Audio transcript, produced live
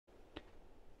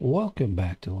Welcome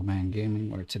back to Old Man Gaming,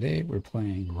 where today we're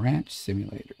playing Ranch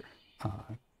Simulator.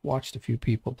 Watched a few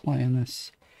people playing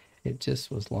this. It just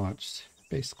was launched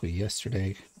basically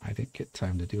yesterday. I didn't get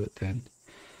time to do it then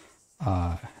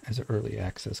as an early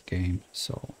access game.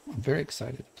 So I'm very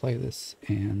excited to play this.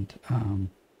 And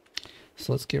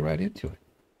so let's get right into it.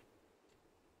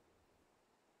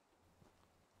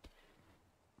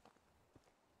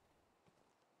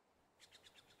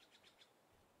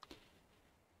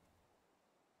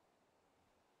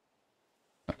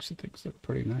 Actually, things look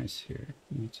pretty nice here.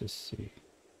 Let me just see.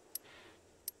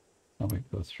 While we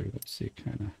go through, let's see,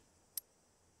 kind of.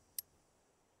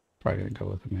 Probably going to go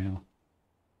with the male.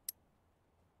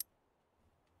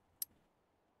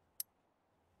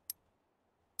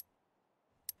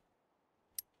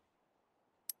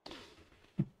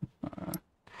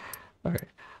 All right.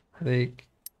 I think,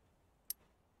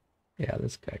 yeah,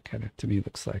 this guy kind of, to me,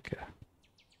 looks like a.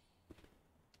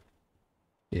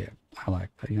 Yeah, I like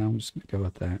that. I'm just going to go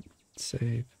with that.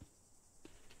 Save.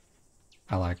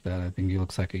 I like that. I think he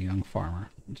looks like a young farmer.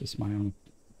 Just my own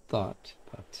thought.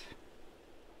 But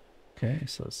okay,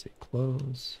 so let's see.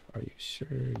 Close. Are you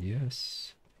sure?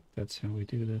 Yes. That's how we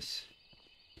do this.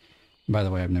 By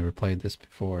the way, I've never played this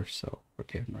before, so we're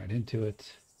getting right into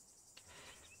it.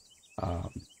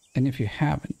 And if you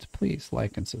haven't, please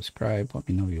like and subscribe. Let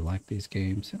me know you like these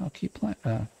games, and I'll keep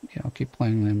I'll keep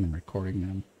playing them and recording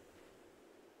them.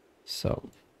 So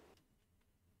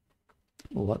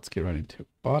let's get right into it.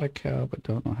 Bought a cow but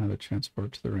don't know how to transport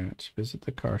it to the ranch. Visit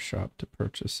the car shop to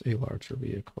purchase a larger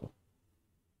vehicle.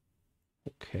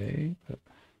 Okay, but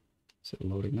is it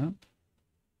loading up?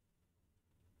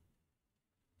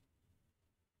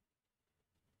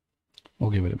 We'll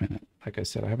give it a minute. Like I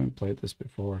said, I haven't played this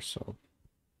before, so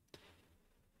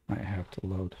I have to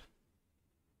load.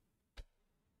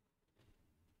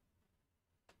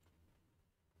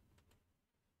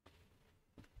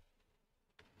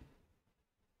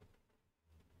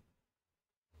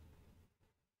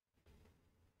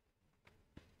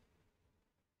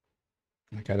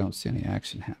 Like, I don't see any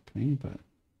action happening, but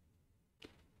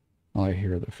all I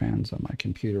hear are the fans on my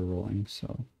computer rolling,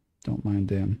 so don't mind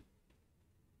them.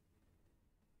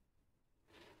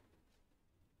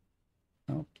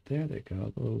 Oh, there they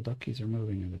go. The little duckies are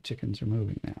moving, and the chickens are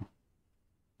moving now.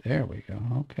 There we go.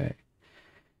 Okay.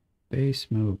 Base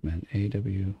movement,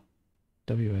 AW,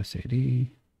 WSAD,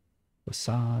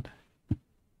 facade.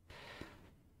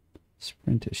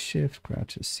 Sprint is shift,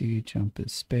 crouch is C, jump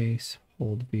is space,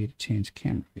 hold V to change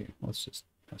camera view. Let's just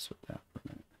mess with that for a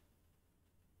minute.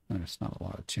 There's not a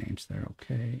lot of change there.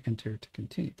 Okay, enter to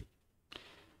continue.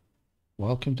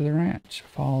 Welcome to the ranch.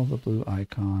 Follow the blue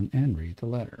icon and read the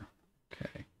letter.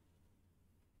 Okay.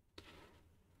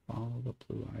 Follow the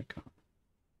blue icon.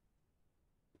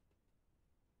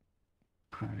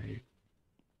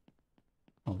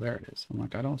 Oh, there it is. I'm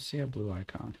like, I don't see a blue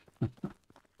icon.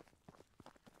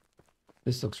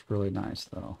 This looks really nice,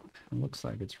 though. It looks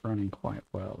like it's running quite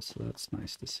well, so that's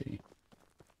nice to see.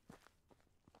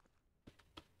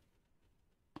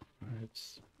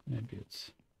 Maybe it's,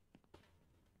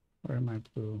 where am I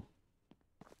blue?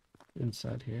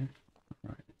 Inside here.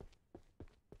 All right.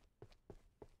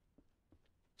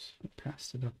 So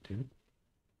passed it up, dude.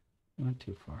 Went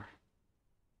too far.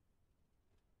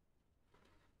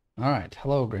 All right.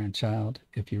 Hello, grandchild.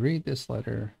 If you read this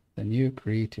letter, then you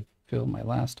agree to fulfill my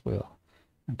last will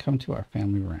and come to our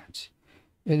family ranch.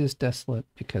 It is desolate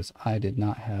because I did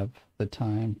not have the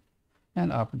time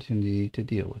and opportunity to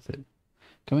deal with it.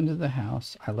 Come into the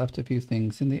house. I left a few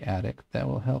things in the attic that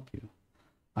will help you.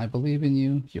 I believe in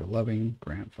you, your loving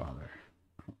grandfather.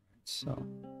 All right, so.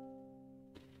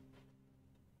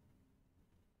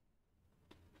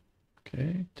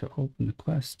 Okay, to open the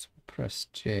quest, press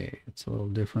J. It's a little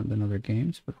different than other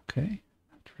games, but okay.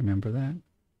 I have to remember that.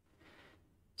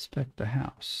 Inspect the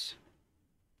house.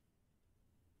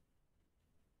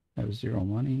 I have 0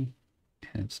 money,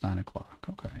 and it's 9 o'clock.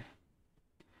 Okay.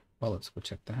 Well, let's go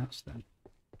check the house then.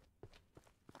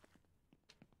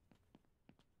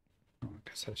 Oh, I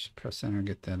guess I should press enter and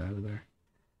get that out of there.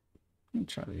 Let me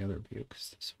try the other view, because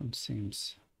this one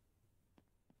seems...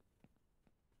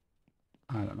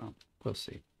 I don't know. We'll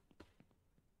see.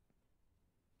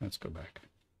 Let's go back.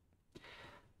 I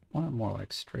want it more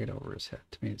like straight over his head.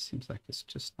 To me, it seems like it's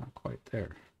just not quite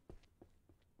there.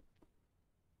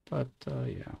 But,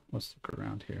 yeah, let's look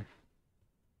around here.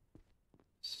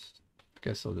 I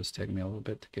guess it'll just take me a little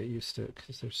bit to get used to it,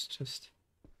 because there's just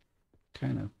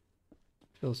kind of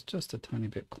feels just a tiny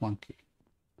bit clunky.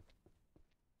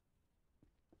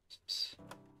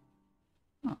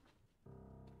 Oh,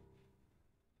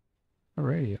 a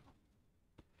radio.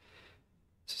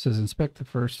 It's a says inspect the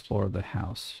first floor of the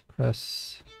house.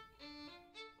 Press.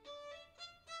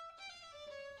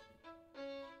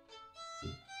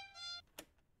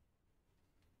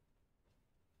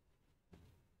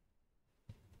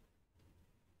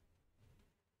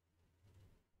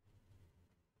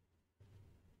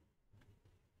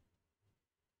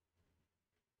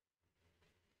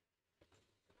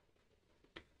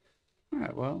 All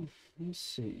right, well, let's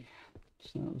see.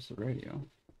 So that was the radio.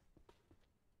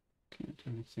 Can't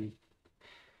do anything.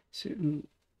 See,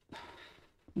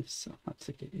 so I have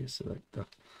to get used to like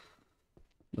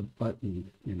the button,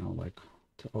 you know, like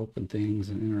to open things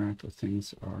and interact with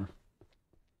things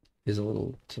is a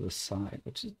little to the side,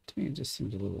 which is, to me it just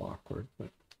seems a little awkward, but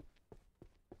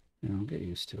you know, I'll get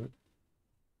used to it.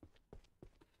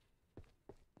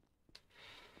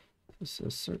 This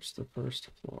says search the first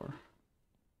floor,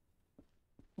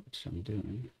 which I'm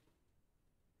doing.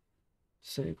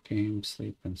 Save game,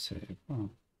 sleep, and save. Oh,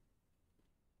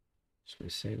 should we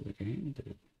save the game? Did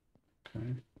it?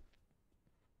 Okay.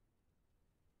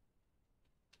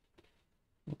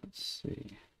 Let's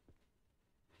see.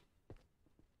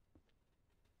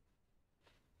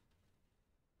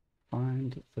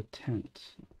 Find the tent.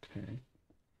 Okay.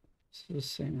 Is this the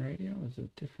same radio or is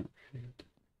it a different radio?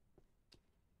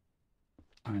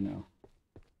 I know.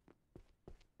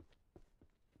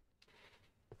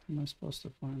 How am I supposed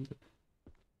to find it?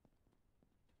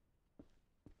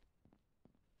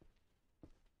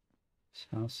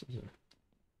 This house is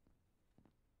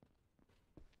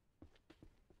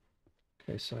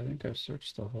Okay, so I think I've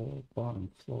searched the whole bottom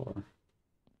floor.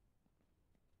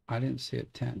 I didn't see a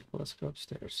tent. Well, let's go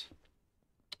upstairs.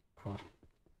 Oh.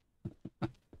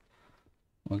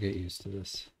 We'll get used to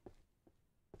this.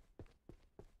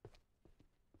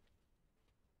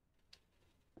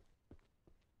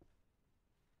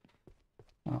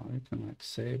 Oh, you can like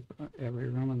save every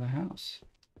room in the house.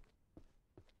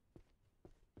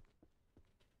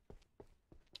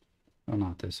 Oh,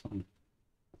 not this one.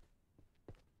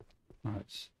 Oh,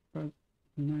 it's about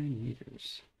 9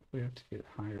 meters. We have to get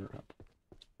higher up.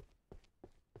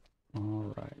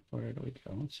 All right, where do we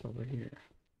go? It's over here.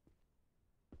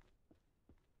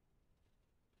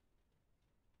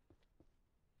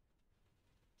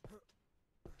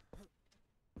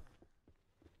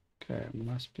 Okay, I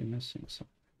must be missing something.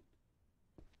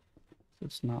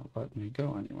 It's not letting me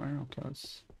go anywhere. Okay,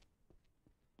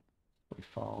 we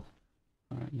fall.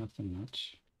 All right, nothing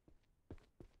much.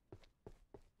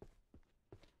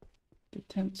 The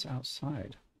tent's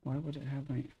outside. Why would it have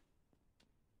me?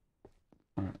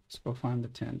 All right, let's go find the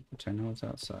tent, which I know is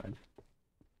outside.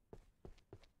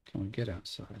 Can we get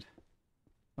outside?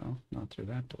 Well, not through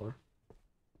that door.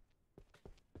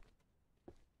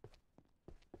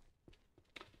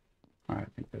 All right,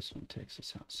 I think this one takes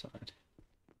us outside.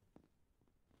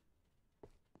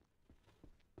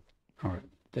 All right,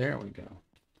 there we go.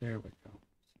 There we go.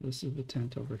 So this is the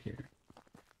tent over here.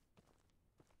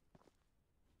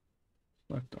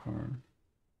 Select R.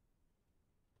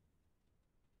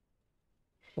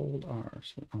 Hold R.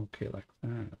 So, okay, like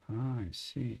that. Ah, I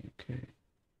see. Okay.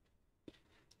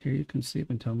 Here you can sleep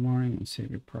until morning and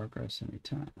save your progress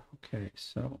anytime. Okay,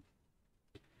 so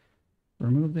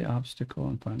remove the obstacle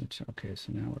and find the okay,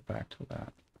 so now we're back to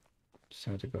that. Just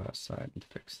had to go outside and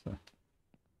fix the,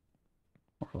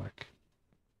 or like,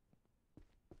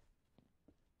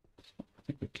 I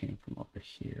think we came from over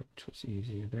here, which was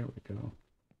easier. There we go.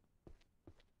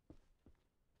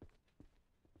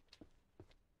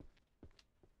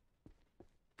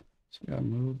 So we gotta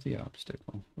move the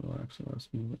obstacle. Well, actually, let's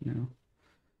move it now.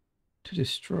 To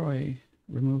destroy,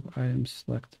 remove items,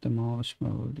 select the demolish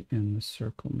mode in the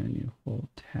circle menu. Hold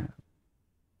tab.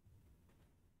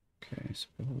 Okay, so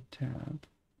we hold tab.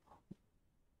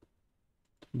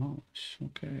 Demolish.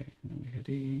 Okay, and then we hit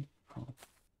E. Oh.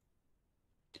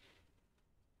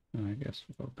 And I guess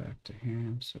we'll go back to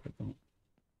ham so I don't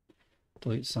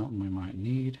delete something we might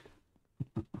need.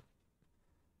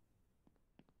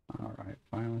 All right,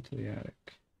 finally to the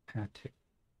attic. Attic.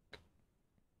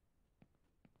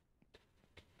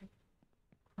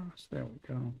 Cross, there we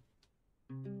go.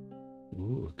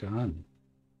 Ooh, a gun.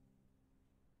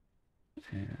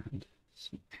 And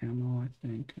some ammo, I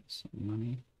think, and some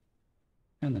money.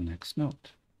 And the next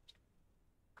note.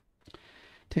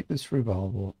 Take this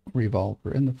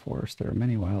revolver in the forest. There are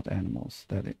many wild animals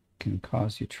that it can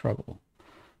cause you trouble.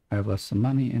 I have left some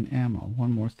money and ammo.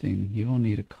 One more thing, you will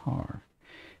need a car.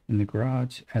 In the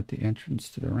garage at the entrance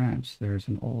to the ranch, there is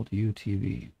an old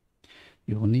UTV.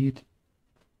 You will need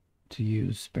to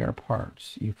use spare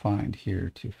parts you find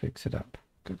here to fix it up.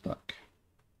 Good luck.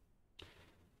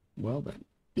 Well then.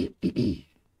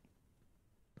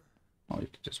 Oh, you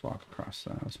could just walk across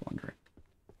that. I was wondering.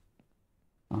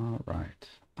 All right.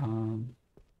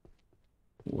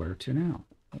 Where to now?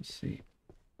 Let's see.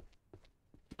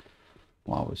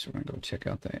 Well, obviously we're going to go check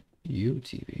out that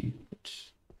UTV, which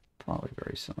is probably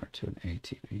very similar to an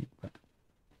ATV, but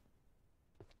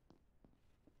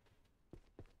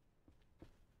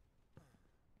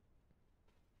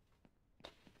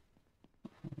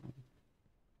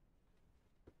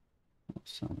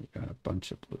so we got a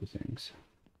bunch of blue things.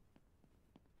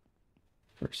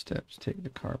 First steps, take the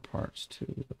car parts to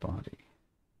the body.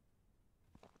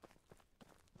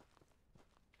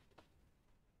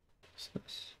 What's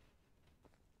this?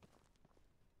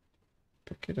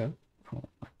 Pick it up. Oh,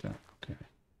 like that. Okay.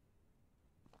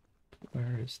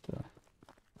 Where is the...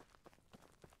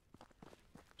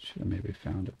 Should have maybe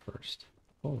found it first.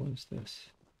 Oh, what is this?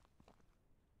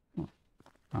 Oh,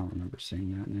 I don't remember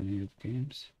seeing that in any of the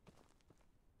games.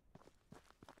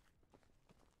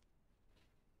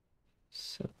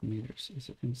 7 meters. Is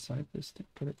it inside this thing?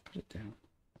 Put it down.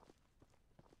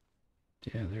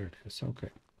 Yeah, there it is.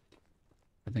 Okay.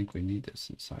 I think we need this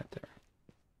inside there.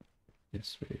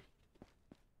 Yes, we do.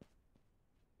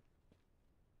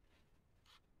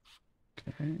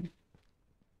 Okay.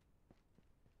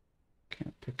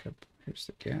 Can't pick up. Here's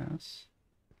the gas.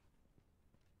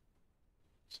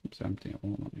 Seems empty. It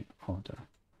won't let me. Oh,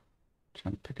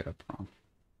 trying to pick it up wrong.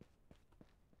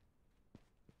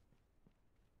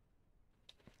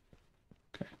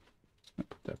 Okay. Just gonna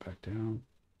put that back down.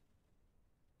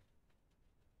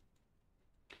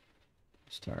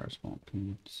 Stars won't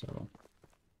be, so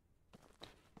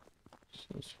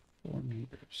it's 4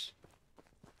 meters.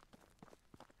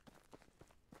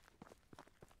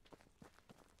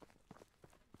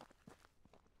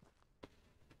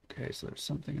 Okay, so there's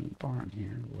something in the barn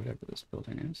here, whatever this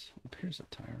building is. Oh, here's a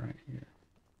tire right here.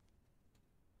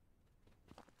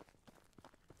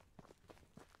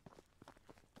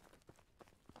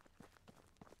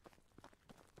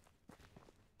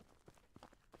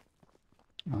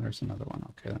 Oh, there's another one.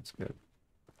 Okay, that's good.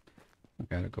 I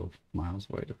gotta go miles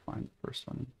away to find the first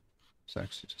one. It's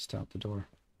actually just out the door.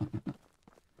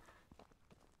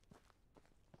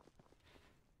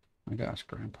 My gosh,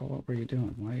 Grandpa, what were you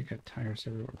doing? Why you got tires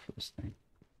everywhere for this thing?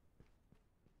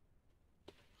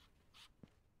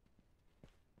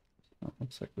 So it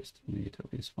looks like we still need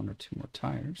at least 1 or 2 more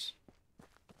tires.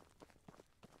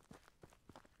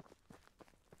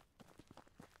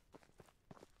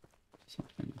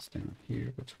 Something that's down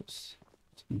here, which was,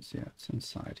 yeah, it's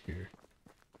inside here.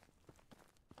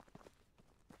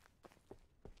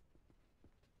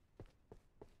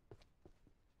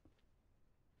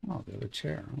 Oh, the other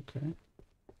chair, okay.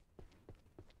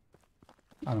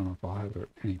 I don't know if I'll have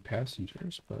any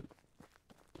passengers, but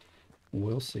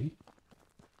we'll see.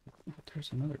 Oh,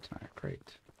 there's another tire,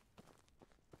 great.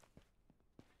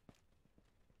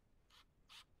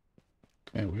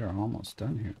 Okay, we are almost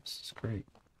done here. This is great.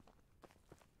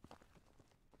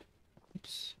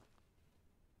 Oops.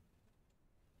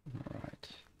 All right.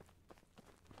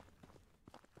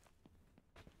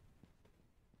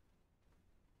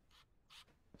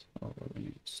 So we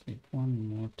need to sleep 1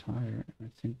 more tire. I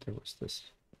think there was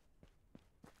this.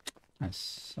 I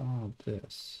saw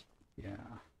this.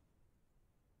 Yeah.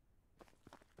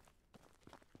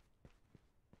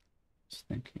 Just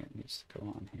thinking it needs to go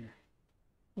on here.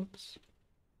 Whoops.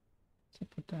 What's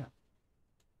up with that?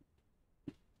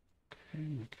 Okay,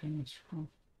 okay, what's wrong?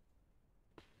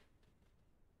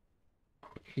 Oh,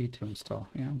 E to install.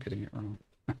 Yeah, I'm getting it wrong.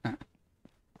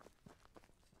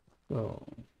 So,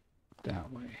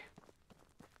 that way.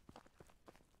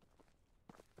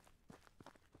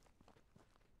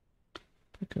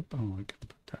 Pick up. Oh, I can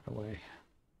put that away.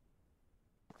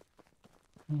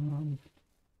 7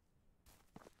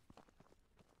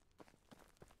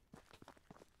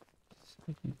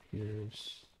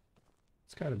 meters.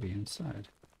 It's got to be inside.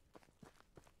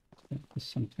 There's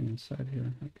something inside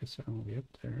here. I guess I will be up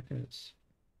there. It is.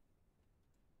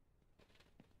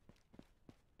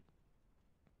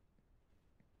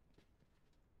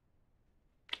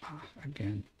 Ah,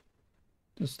 again.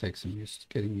 This takes some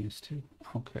getting used to.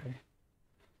 Okay.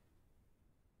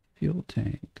 Fuel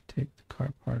tank. Take the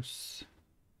car parts.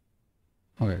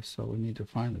 Okay, so we need to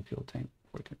find the fuel tank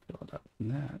before we can fill it up.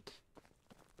 And that.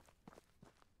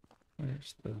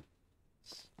 Where's the...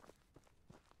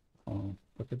 Oh,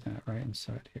 look at that right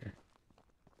inside here.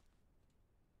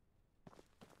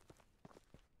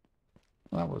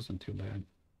 Well, that wasn't too bad.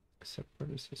 Except where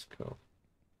does this go?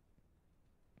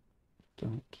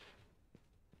 Don't.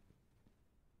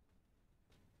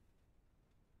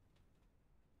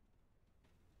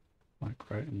 Like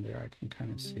right in there, I can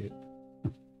kind of see it.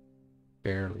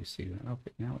 barely see that.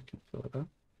 Okay, now we can fill it up.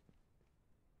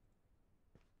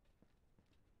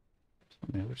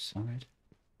 On the other side.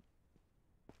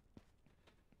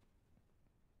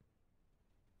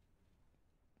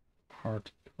 Hard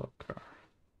to fill up car.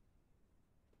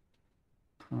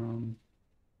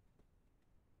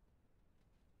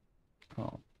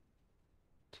 Oh,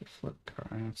 to flip car.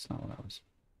 That's not what I was.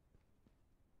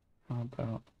 How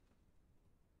about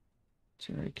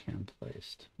jerry can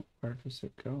placed? Where does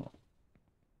it go?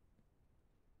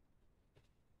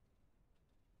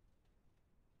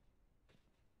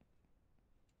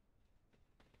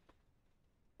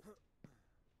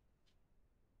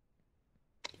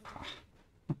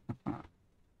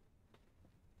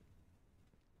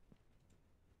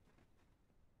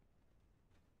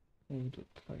 Hold it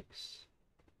place.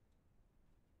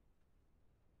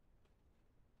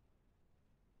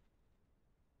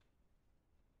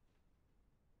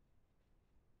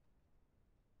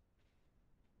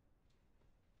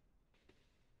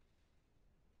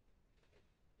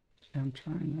 Yeah, I'm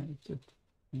trying that. It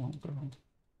won't go.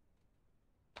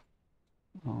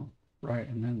 Oh, right,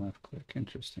 and then left click.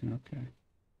 Interesting. Okay.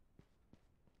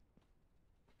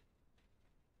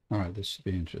 All right, this should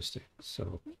be interesting.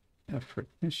 So, F for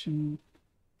ignition,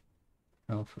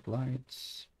 L for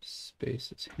lights,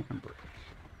 space is handbrake.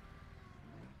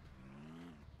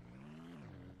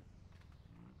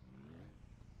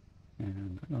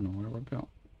 And I don't know where we're going.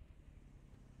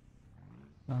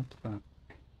 Not that.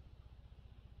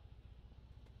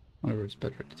 Whatever, it's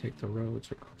better to take the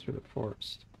roads or go through the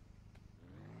forest.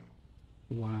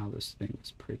 Wow, this thing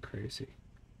is pretty crazy.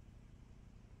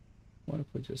 What if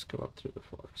we just go up through the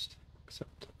forest?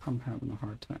 Except I'm having a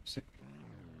hard time seeing.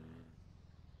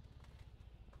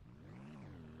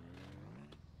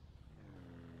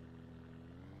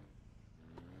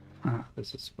 Ah,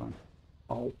 this is fun.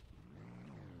 Oh.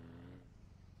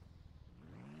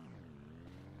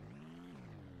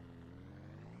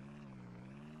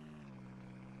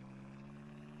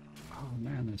 Oh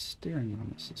man, the steering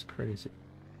on this is crazy.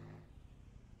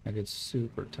 Like it's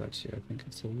super touchy. I think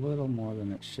it's a little more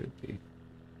than it should be.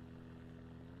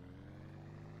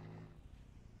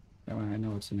 I mean, I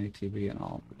know it's an ATV and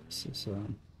all, but this is,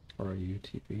 or a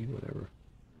UTV, whatever.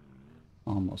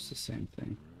 Almost the same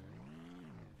thing.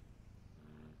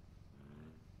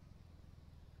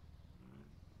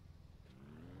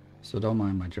 So don't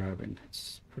mind my driving.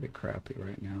 It's pretty crappy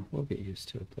right now. We'll get used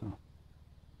to it though.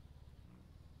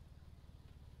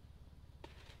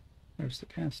 There's the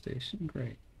gas station.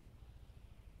 Great.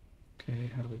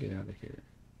 Okay, how do we get out of here?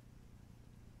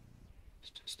 It's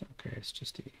just, okay, it's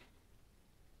just E.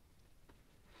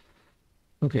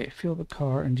 Okay, fill the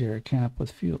car and jerry can up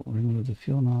with fuel. Remove the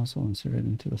fuel nozzle, insert it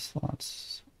into the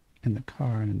slots in the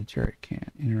car and in the jerry can.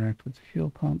 Interact with the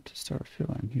fuel pump to start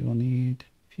filling. You will need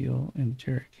fuel in the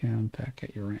jerry can back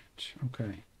at your ranch.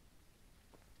 Okay.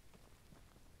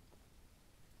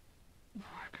 Oh,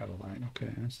 I've got a light.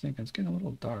 Okay, I was thinking it's getting a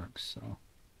little dark, so.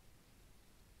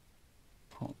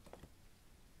 Oh.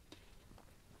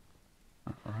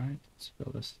 Alright, let's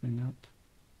fill this thing up.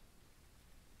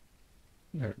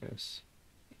 There it is.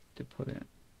 To put in.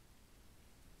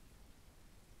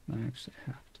 I actually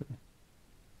have to.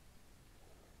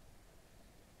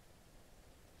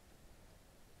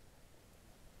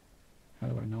 How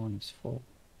do I know when it's full?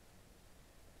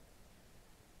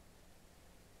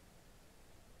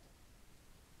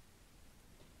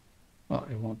 Well,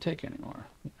 it won't take anymore.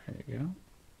 There you go.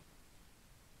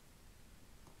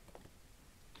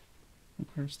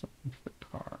 Where's the one for the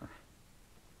car?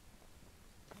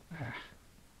 Ah,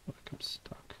 look, I'm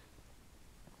stuck.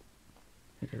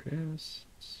 Here it is.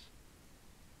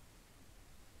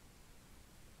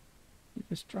 You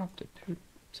just dropped it, dude.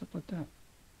 What's up with that?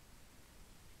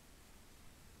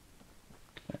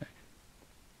 Okay.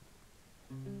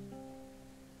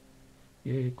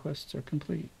 Yay, quests are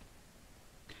complete.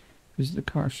 Visit the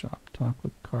car shop. Talk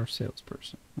with the car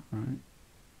salesperson. Alright.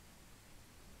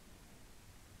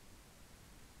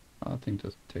 That thing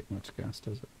doesn't take much gas,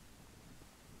 does it?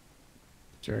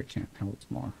 The jerry can holds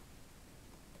more.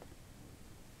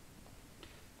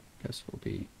 Guess we'll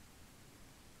be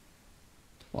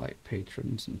polite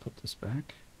patrons and put this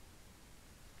back.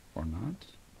 Or not.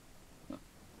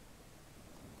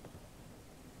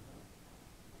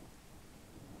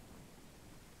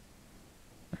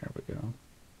 There we go.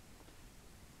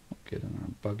 We'll get in our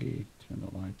buggy, turn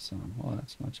the lights on. Well,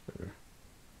 that's much better.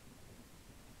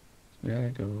 So we gotta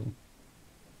go.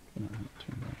 Turn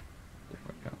that. There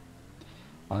we go.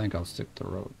 I think I'll stick to the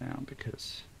road now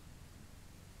because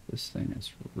this thing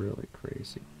is really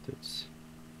crazy. It's,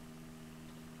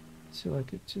 I feel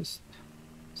like it just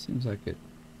seems like it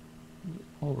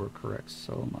Overcorrect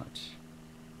so much.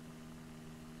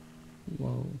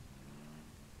 Whoa.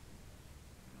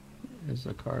 Is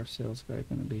the car sales guy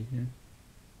going to be here?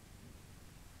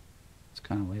 It's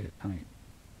kind of late at night.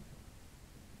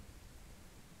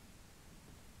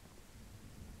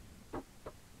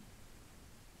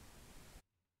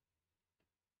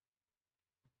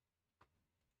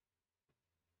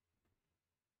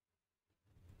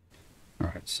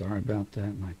 Alright, sorry about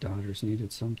that. My daughters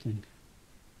needed something.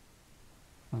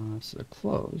 So they're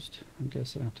closed. I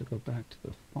guess I have to go back to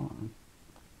the farm.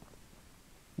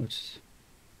 Which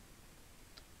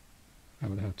I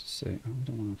would have to say, oh, I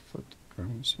don't want to flip the car.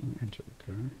 I just want to enter the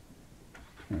car.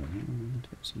 Turn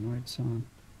some lights on.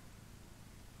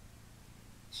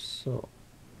 So,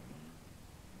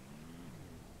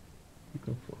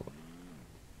 go forward.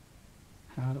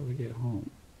 How do we get home?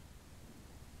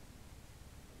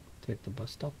 Take the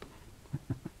bus stop.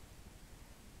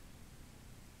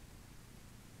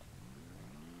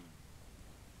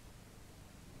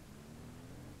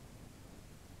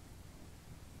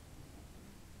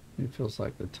 It feels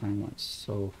like the time went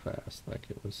so fast, like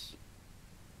it was.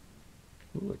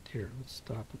 Ooh, a deer. Let's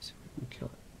stop and see if we can kill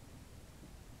it.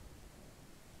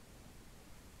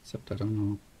 Except I don't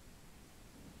know.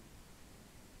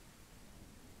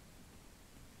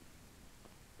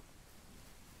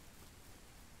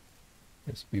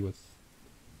 It's me with.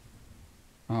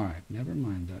 Alright, never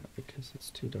mind that because it's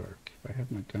too dark. If I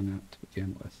had my gun out to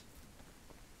begin with,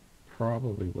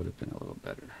 probably would have been a little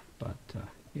better. But,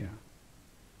 yeah.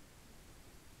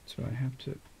 So I have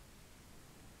to go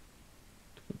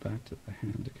back to the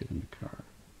hand to get in the car.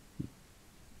 Do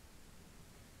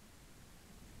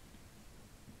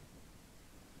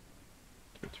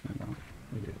we turn it off?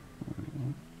 We did. Alright,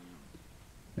 well,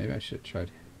 maybe I should try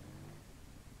to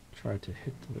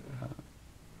hit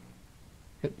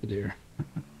the deer.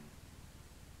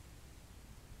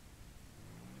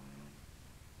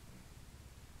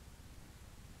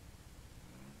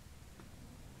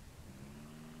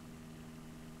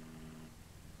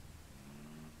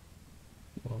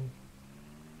 Whoa.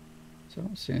 So I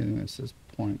don't see anything that says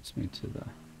points me to the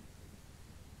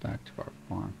back to our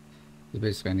farm. So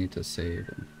basically I need to save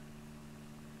and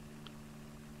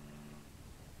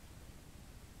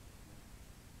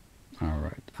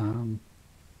alright,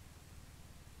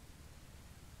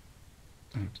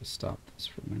 I have to stop this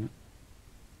for a minute.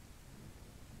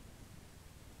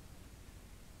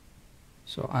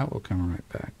 So I will come right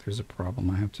back. There's a problem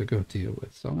I have to go deal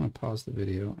with. So I'm going to pause the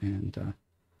video and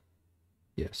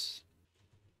yes.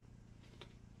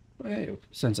 Hey,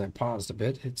 since I paused a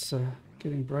bit, it's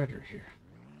getting brighter here.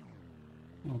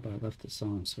 Oh, but I left this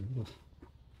on, so I feel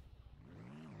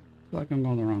like I'm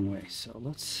going the wrong way. So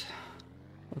let's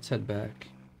head back.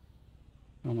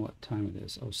 I don't know what time it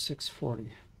is. Oh,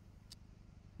 6:40.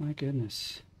 My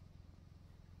goodness.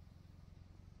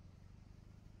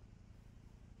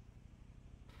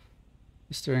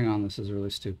 The steering on this is really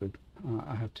stupid.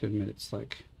 I have to admit, it's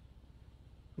like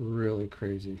really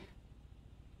crazy.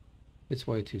 It's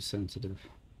way too sensitive.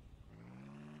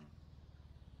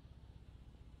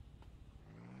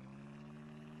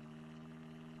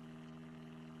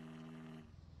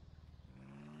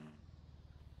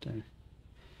 I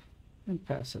didn't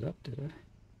pass it up, did I?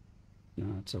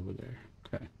 No, it's over there.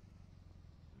 Okay.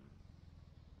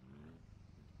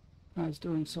 I was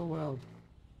doing so well.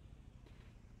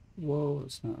 Whoa,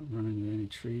 it's not running into any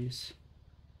trees.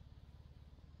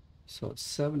 So it's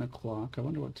 7 o'clock. I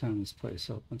wonder what time this place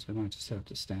opens. I might just have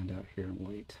to stand out here and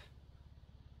wait.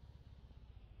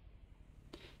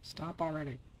 Stop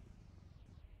already.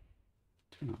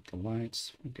 Turn off the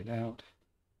lights. We'll get out.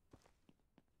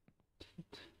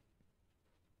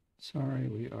 Sorry,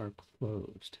 we are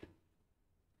closed.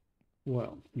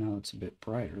 Well, now it's a bit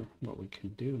brighter. What we can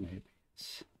do maybe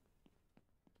is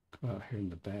go out here in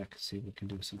the back, see if we can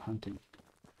do some hunting.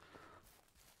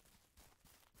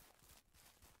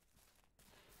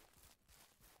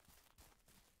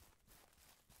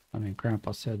 I mean,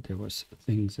 Grandpa said there was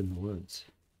things in the woods.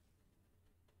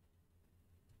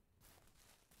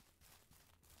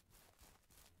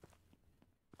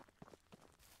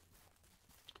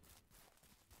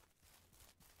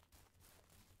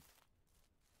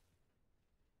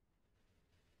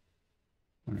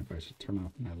 I wonder if I should turn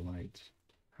off my lights.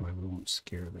 That way we won't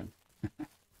scare them.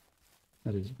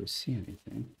 That is, if we see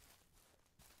anything.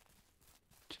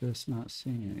 Just not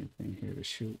seeing anything here to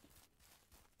shoot.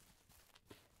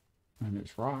 And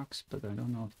there's rocks, but I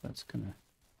don't know if that's gonna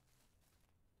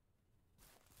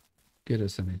get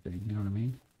us anything, you know what I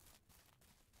mean?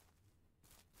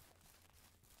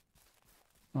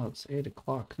 Well, it's 8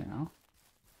 o'clock now.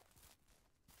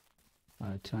 By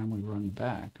the time we run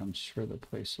back, I'm sure the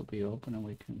place will be open and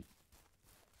we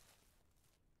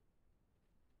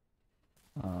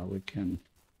can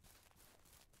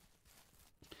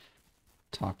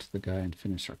talk to the guy and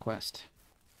finish our quest.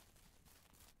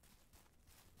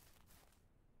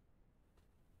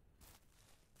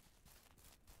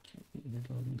 They're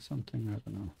loading something, I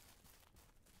don't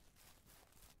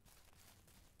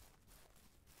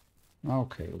know.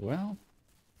 Okay, well.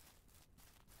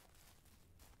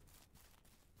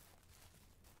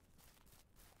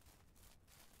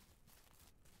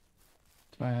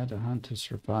 If I had to hunt to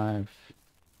survive,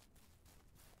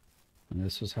 and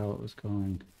this was how it was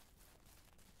going,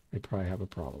 they probably have a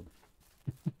problem.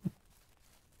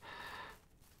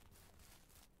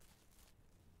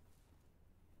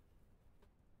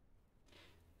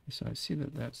 So I see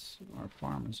that that's our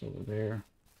farm is over there.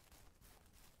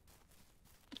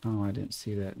 Oh, I didn't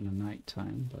see that in the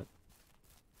nighttime, but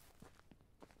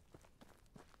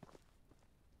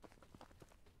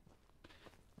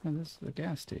and this is the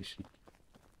gas station.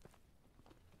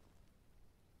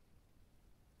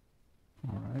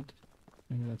 All right,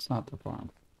 maybe that's not the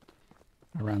farm.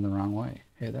 I ran the wrong way.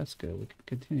 Hey, that's good. We can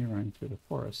continue running through the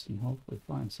forest and hopefully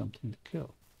find something to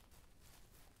kill.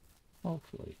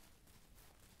 Hopefully.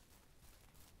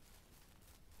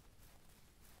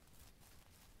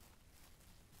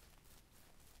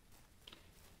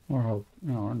 Or hope,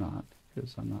 no, or not,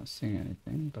 because I'm not seeing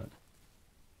anything, but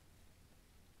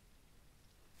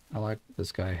I like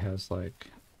this guy has like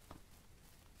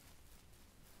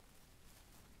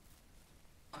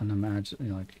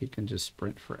unimaginable, like he can just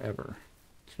sprint forever.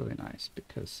 It's really nice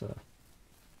because,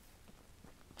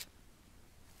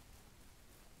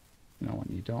 you know,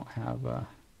 when you don't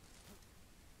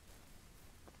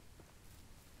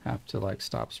have to like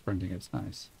stop sprinting, it's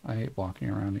nice. I hate walking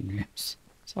around in games.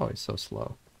 It's always so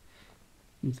slow.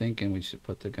 I'm thinking we should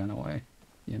put the gun away,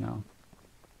 you know.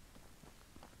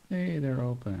 Hey, they're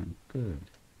open. Good.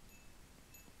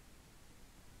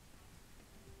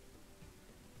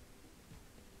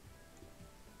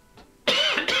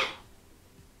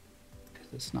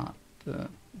 It's not the...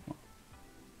 Well,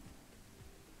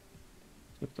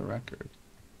 flip the record.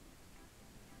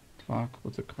 Talk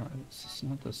with the car. This is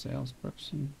not the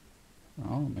salesperson.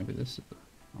 Oh, maybe this is the...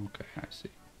 Okay, I see.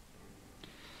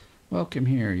 Welcome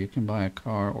here. You can buy a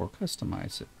car or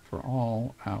customize it. For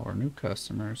all our new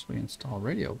customers, we install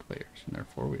radio players in their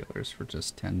four-wheelers for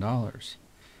just $10.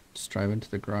 Just drive into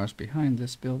the garage behind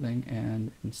this building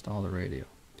and install the radio.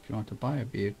 If you want to buy a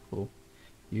vehicle,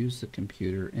 use the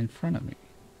computer in front of me.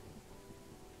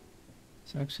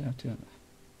 So I actually have to...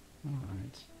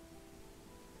 Alright.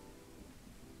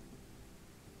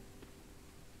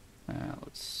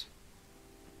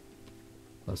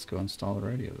 Let's go install the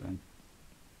radio then.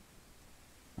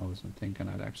 I wasn't thinking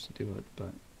I'd actually do it,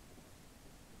 but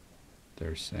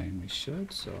they're saying we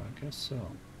should, so I guess so.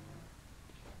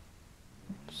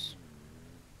 Oops.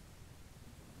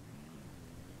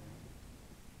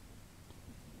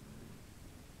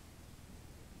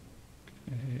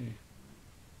 Okay.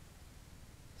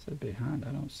 Is it behind?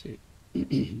 I don't see it.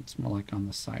 It's more like on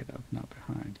the side of, not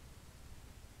behind.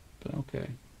 But okay.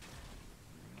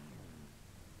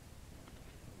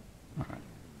 Alright.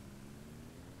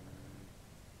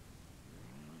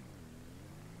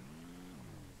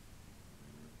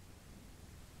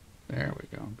 There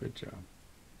we go. Good job.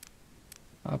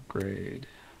 Upgrade.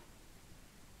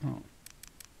 Oh.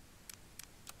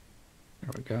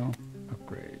 There we go.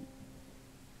 Upgrade.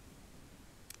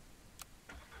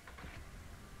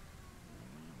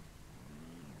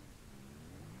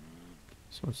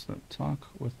 So what's the talk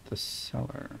with the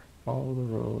seller? Follow the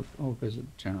road. Oh,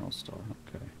 visit general store.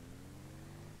 Okay.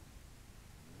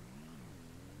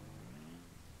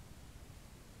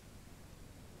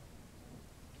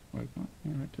 We're going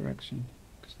in the right direction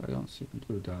because I don't see the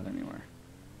blue dot anywhere.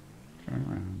 Turn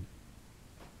around.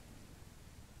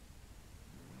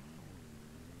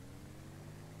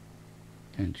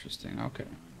 Interesting. Okay.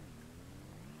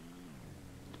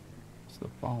 So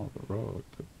follow the road,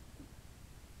 but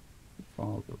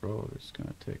follow the road is going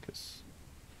to take us.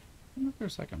 I wonder if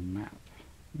there's like a map.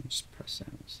 Let me just press in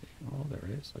and see. Oh, there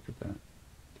it is. Look at that.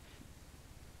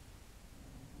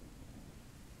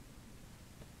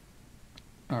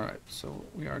 Alright, so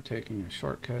we are taking a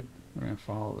shortcut. We're going to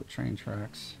follow the train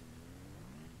tracks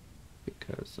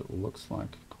because it looks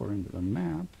like, according to the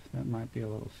map, that might be a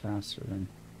little faster than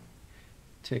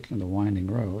taking the winding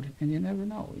road. And you never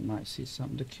know, we might see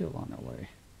something to kill on our way.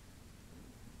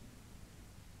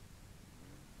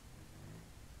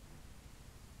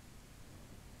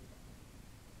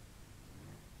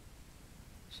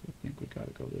 So I think we got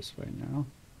to go this way now.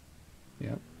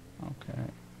 Yep, okay.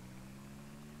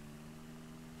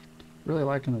 Really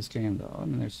liking this game though. I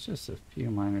mean, there's just a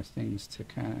few minor things to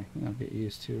kind of, get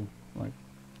used to, like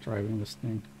driving this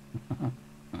thing.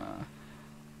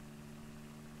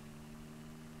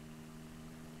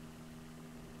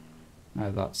 I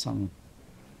thought some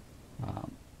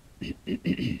um,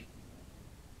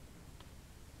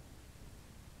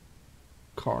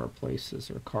 car places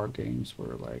or car games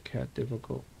were like had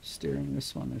difficult steering.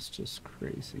 This one is just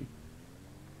crazy.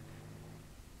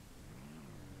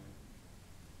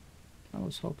 I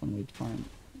was hoping we'd find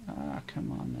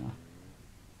come on now.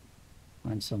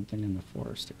 Find something in the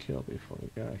forest to kill before we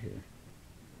got here.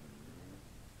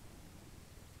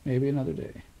 Maybe another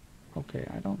day. Okay,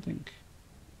 I don't think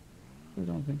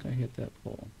I hit that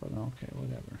pole, but okay,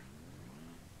 whatever.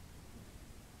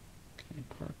 Okay,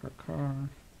 park our car.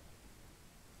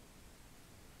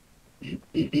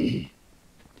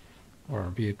 Or our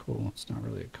vehicle, it's not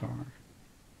really a car.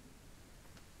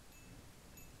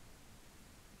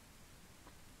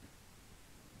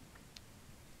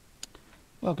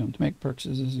 Welcome. To make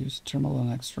purchases, use the terminal in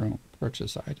the next room.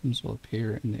 Purchase items will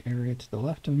appear in the area to the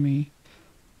left of me.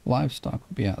 Livestock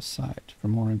will be outside. For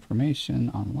more information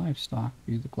on livestock,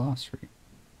 view the glossary.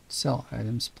 Sell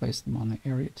items, place them on the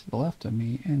area to the left of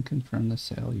me, and confirm the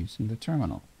sale using the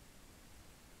terminal.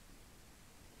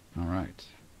 Alright.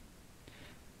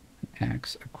 An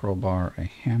axe, a crowbar, a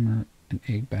hammer, an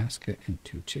egg basket, and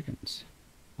 2 chickens.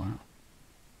 Wow.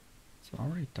 It's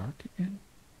already dark again?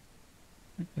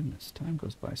 My goodness, time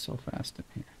goes by so fast in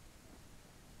here.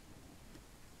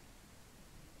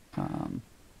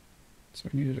 So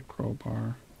I needed a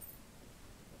crowbar,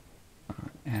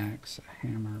 axe, a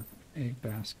hammer, egg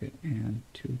basket, and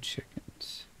 2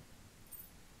 chickens.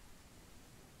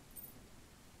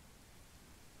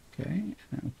 Okay, and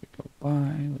then if we go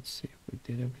by, let's see if we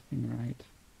did everything right.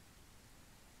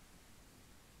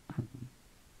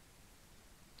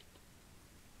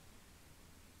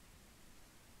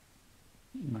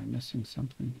 Am I missing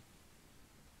something?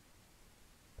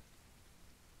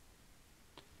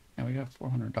 And we got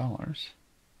 $400.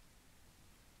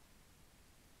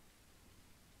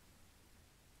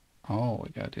 Oh, we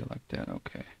gotta do it like that,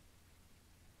 okay.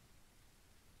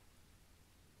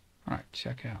 Alright,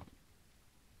 check out.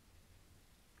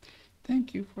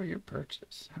 Thank you for your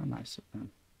purchase. How nice of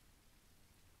them.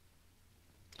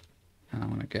 And I'm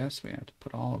gonna guess we have to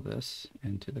put all of this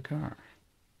into the car.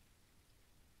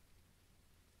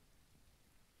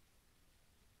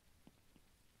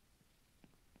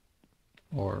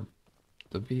 Or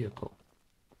the vehicle.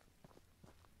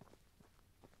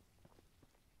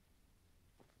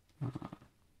 How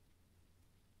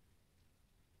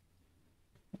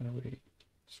do we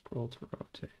scroll to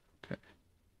rotate? Okay.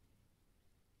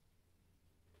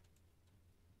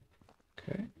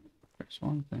 Okay, there's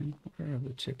one thing. Where are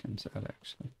the chickens at,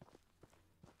 actually?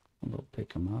 We'll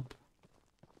pick them up.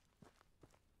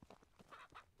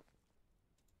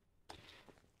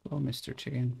 Hello, Mr.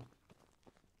 Chicken.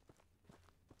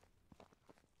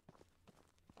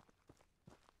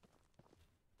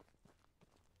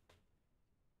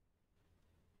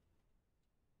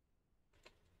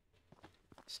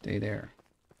 Stay there.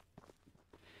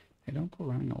 Hey, don't go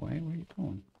running away. Where are you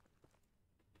going?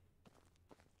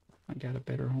 I got a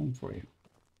better home for you.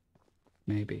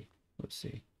 Maybe. Let's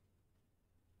see.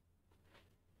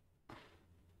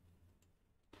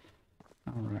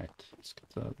 Alright, let's get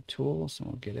the tools and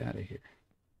we'll get out of here.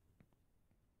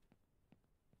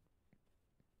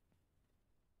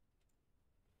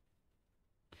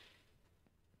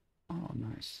 Oh,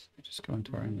 nice. Just go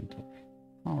into our inventory.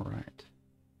 Alright.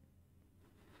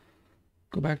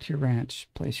 Go back to your ranch.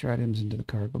 Place your items into the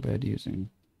cargo bed using...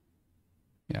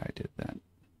 Yeah, I did that.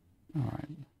 Alright.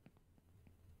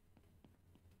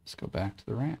 Let's go back to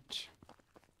the ranch.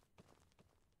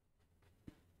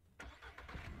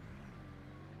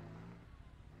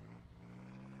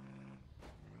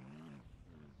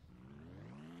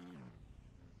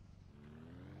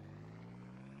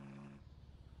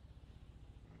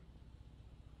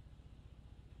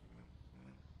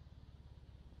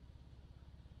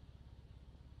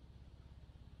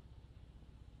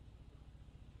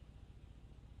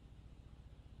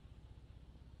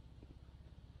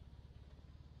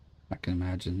 I can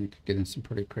imagine you could get in some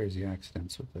pretty crazy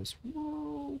accidents with this.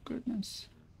 Whoa, goodness.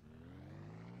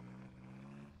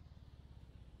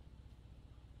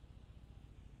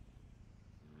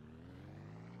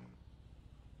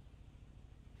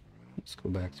 Let's go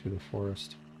back through the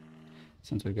forest.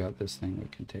 Since we got this thing, we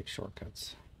can take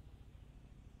shortcuts.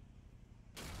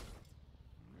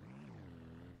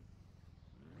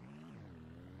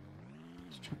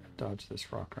 Let's try to dodge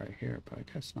this rock right here, but I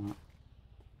guess not.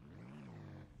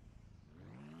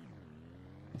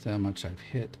 With how much I've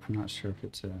hit, I'm not sure if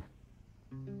it's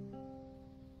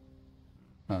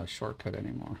a shortcut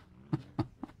anymore.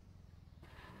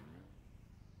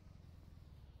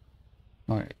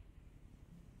 All right.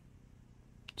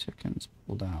 Chickens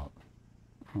pulled out.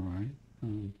 All right.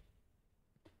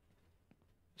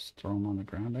 Just throw them on the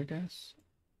ground, I guess.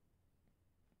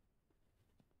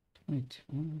 22.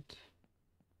 What?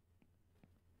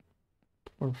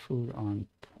 Pour food on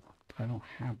pork, but I don't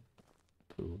have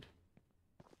food.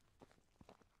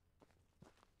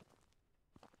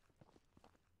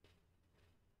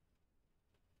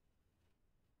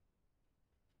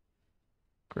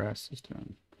 Grass is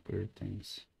doing weird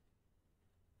things.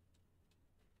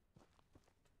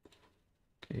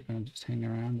 Okay, you're gonna just hang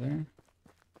around there.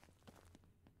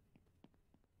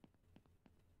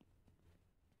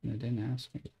 And it didn't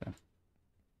ask me to.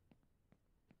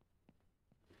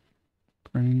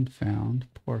 Grain found.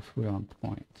 Pour food on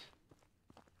point.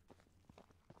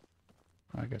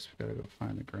 I guess we gotta go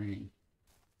find the grain.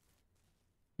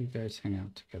 You guys hang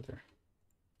out together.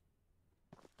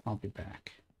 I'll be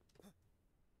back.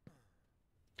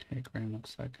 Okay, grain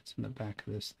looks like it's in the back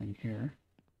of this thing here.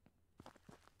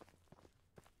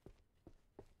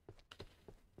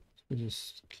 So we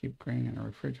just keep grain in a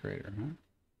refrigerator, huh?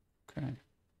 Okay.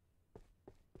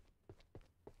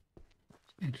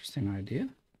 Interesting idea.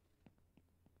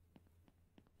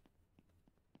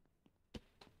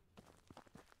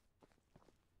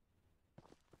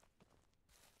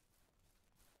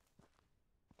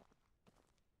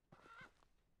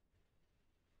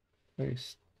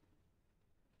 Place.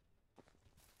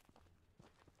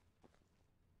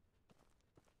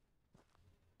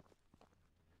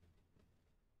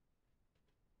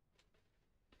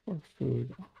 For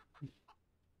food.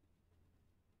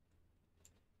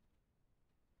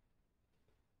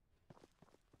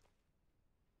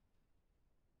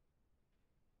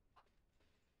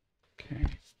 Okay.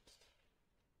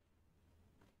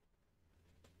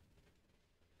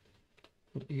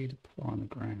 Put E to put on the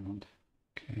ground.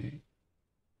 Okay.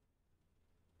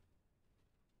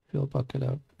 Fill bucket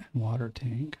up and water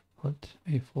tank. Put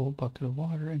a full bucket of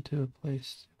water into a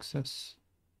place. Excess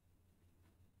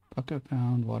bucket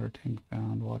found, water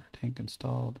tank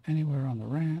installed. Anywhere on the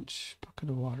ranch, bucket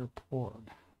of water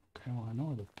poured. Okay, well I know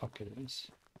where the bucket is.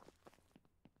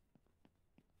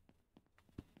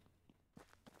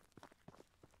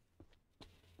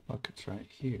 Bucket's right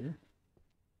here.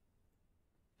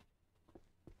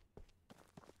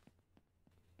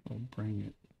 We'll bring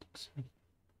it. Except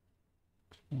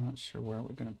I'm not sure where we're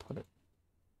going to put it.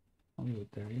 I'll leave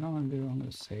it there. You know what I'm going to do? I'm going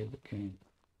to save the game.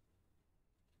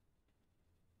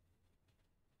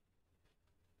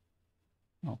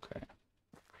 Okay.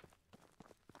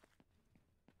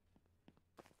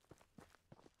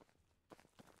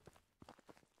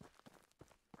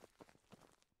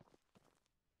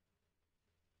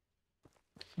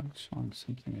 I'm showing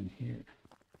something in here.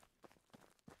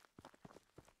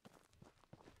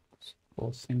 So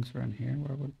both things are in here.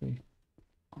 Where would we?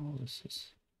 Oh, this is.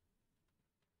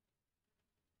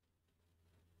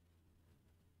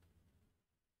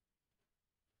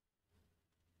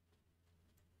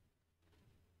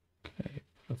 Okay,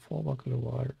 put a full bucket of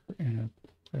water in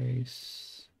a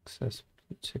place accessible to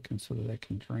the chicken so that they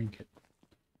can drink it.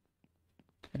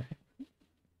 Okay.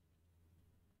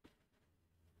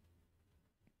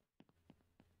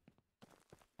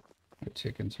 The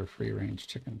chickens are free range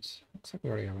chickens. Looks like we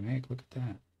already have an egg. Look at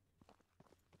that.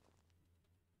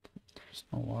 There's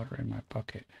no water in my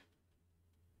bucket.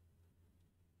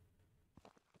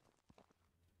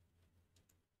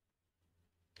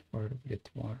 Where did we get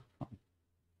the water from?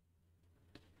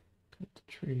 Cut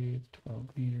the tree,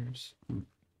 12 meters. I'm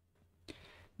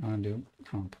gonna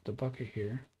put the bucket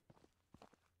here.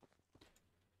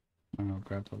 I'm gonna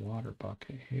grab the water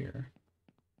bucket here.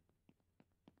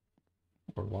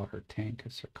 Or water tank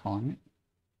as they're calling it.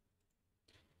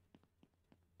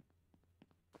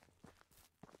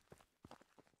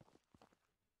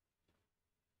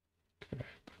 Okay.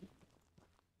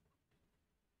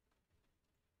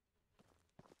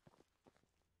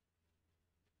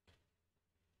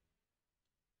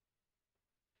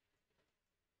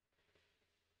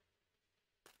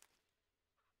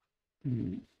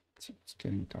 So it's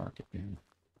getting dark again.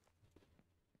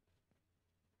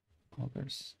 Oh,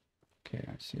 there's. Okay,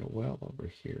 I see a well over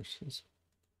here, so let's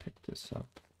pick this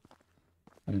up.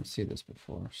 I didn't see this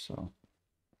before, so.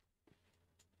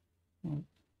 Well,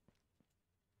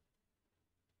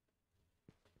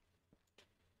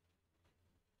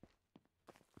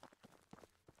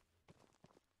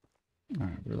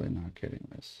 I'm really not getting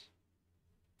this.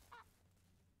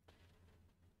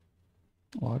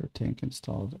 Water tank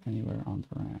installed anywhere on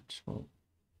the ranch. Well,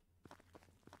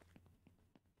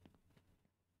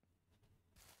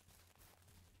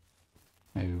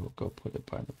 we'll go put it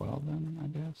by the well then, I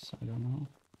guess. I don't know.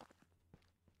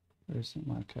 There isn't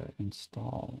like an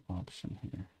install option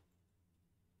here.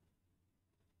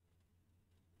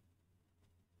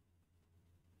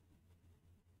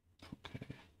 Okay.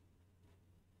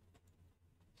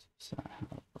 Is that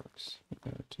how it works? We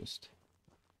gotta just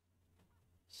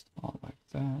install like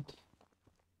that,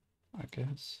 I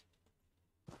guess.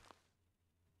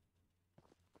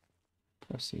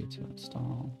 Proceed to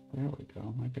install. There we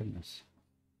go. My goodness.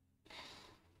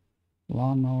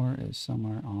 Lawnmower is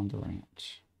somewhere on the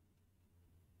ranch.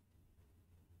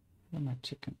 Where are my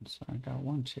chickens? I got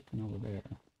one chicken over there.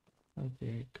 Where'd the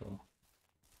egg go?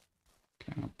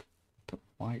 Okay, I'll put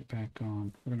light back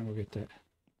on. We're gonna go get that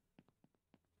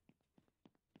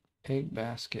egg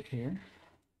basket here.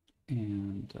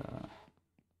 And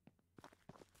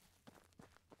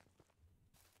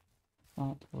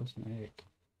thought there was an egg.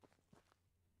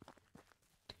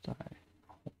 Did I?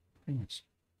 Pretty much.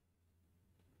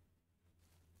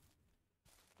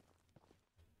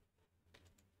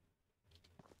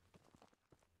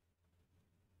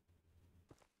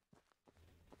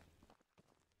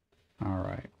 All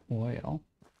right, well,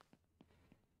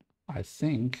 I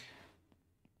think,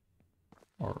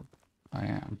 or I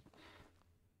am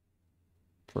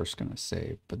first gonna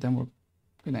save, but then we're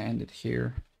gonna end it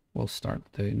here. We'll start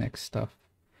the next stuff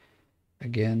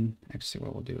again. Actually,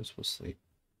 what we'll do is we'll sleep.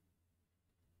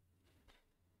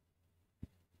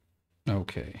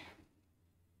 Okay.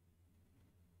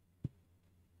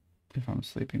 If I'm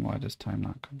sleeping, why does time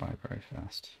not go by very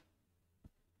fast?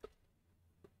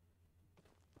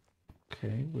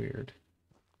 Okay, weird.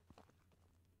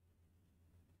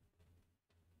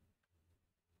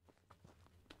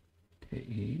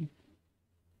 KE.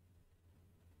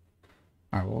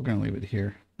 All right, well, we're going to leave it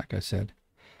here, like I said.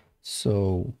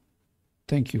 So,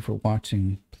 thank you for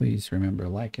watching. Please remember,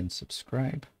 like and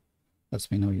subscribe. Lets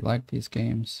me know you like these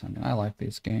games. I mean, I like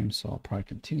these games, so I'll probably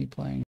continue playing.